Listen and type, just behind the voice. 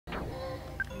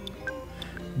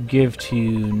Give to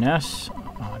Ness.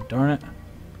 Oh, darn it.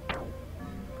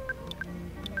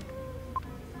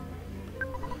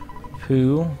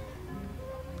 Pooh.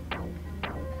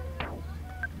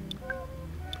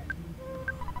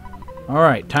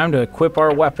 Alright, time to equip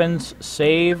our weapons,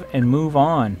 save, and move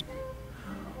on.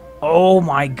 Oh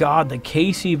my god, the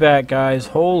Casey back, guys.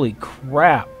 Holy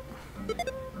crap.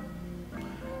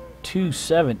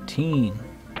 217.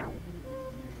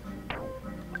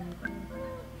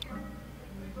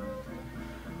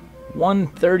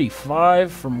 $135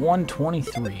 from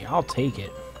 $123. I'll take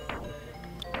it.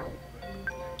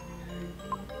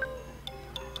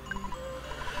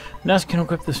 Ness can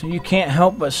equip this. You can't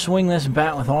help but swing this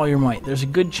bat with all your might. There's a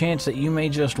good chance that you may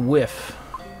just whiff.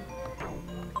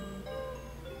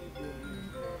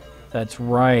 That's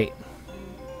right.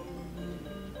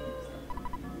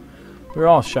 We're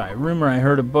all shy. Rumor I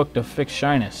heard a book to fix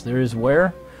shyness. There is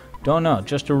where? Don't know.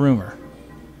 Just a rumor.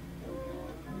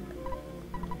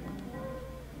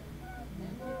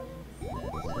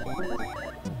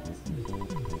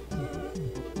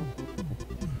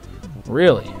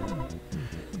 Really?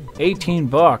 18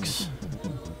 bucks.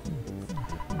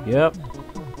 Yep.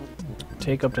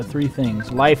 Take up to 3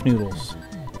 things. Life noodles.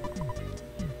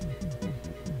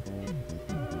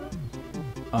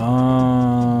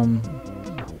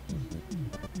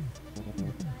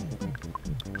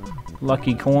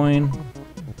 Lucky coin.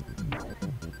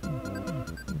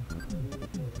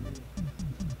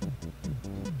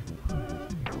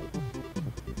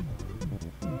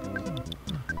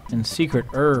 And secret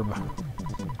herb.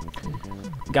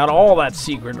 Got all that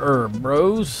secret herb,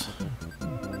 bros.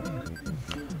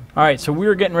 Alright, so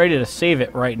we're getting ready to save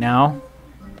it right now.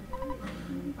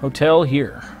 Hotel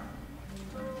here.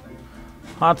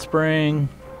 Hot spring.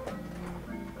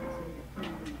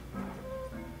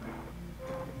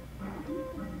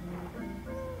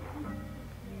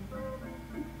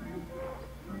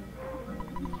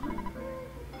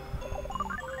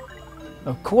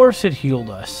 Of course it healed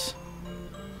us.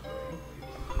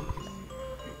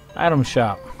 Item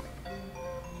shop.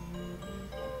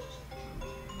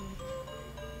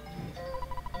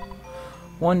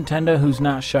 One Tenda who's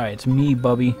not shy. It's me,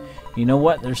 Bubby. You know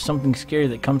what? There's something scary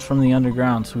that comes from the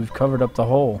underground, so we've covered up the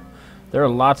hole. There are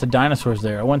lots of dinosaurs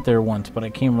there. I went there once, but I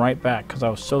came right back because I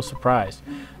was so surprised.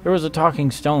 There was a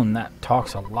talking stone that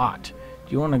talks a lot.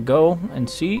 Do you want to go and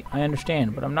see? I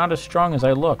understand, but I'm not as strong as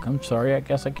I look. I'm sorry, I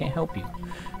guess I can't help you.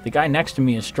 The guy next to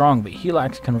me is strong, but he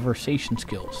lacks conversation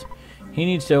skills. He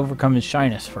needs to overcome his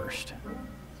shyness first.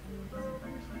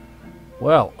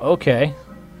 Well, okay.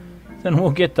 Then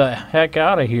we'll get the heck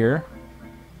out of here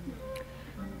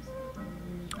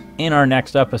in our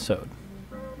next episode.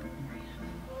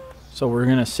 So we're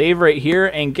going to save right here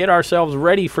and get ourselves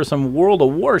ready for some World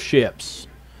of Warships.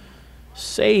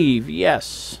 Save,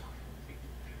 yes.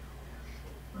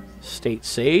 State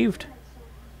saved.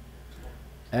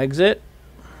 Exit.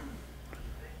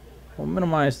 We'll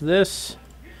minimize this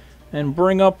and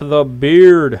bring up the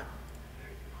beard.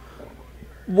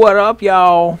 What up,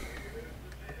 y'all?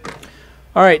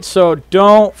 Alright, so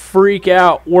don't freak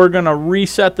out. We're going to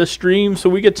reset the stream so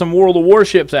we get some World of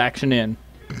Warships action in.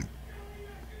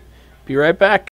 Be right back.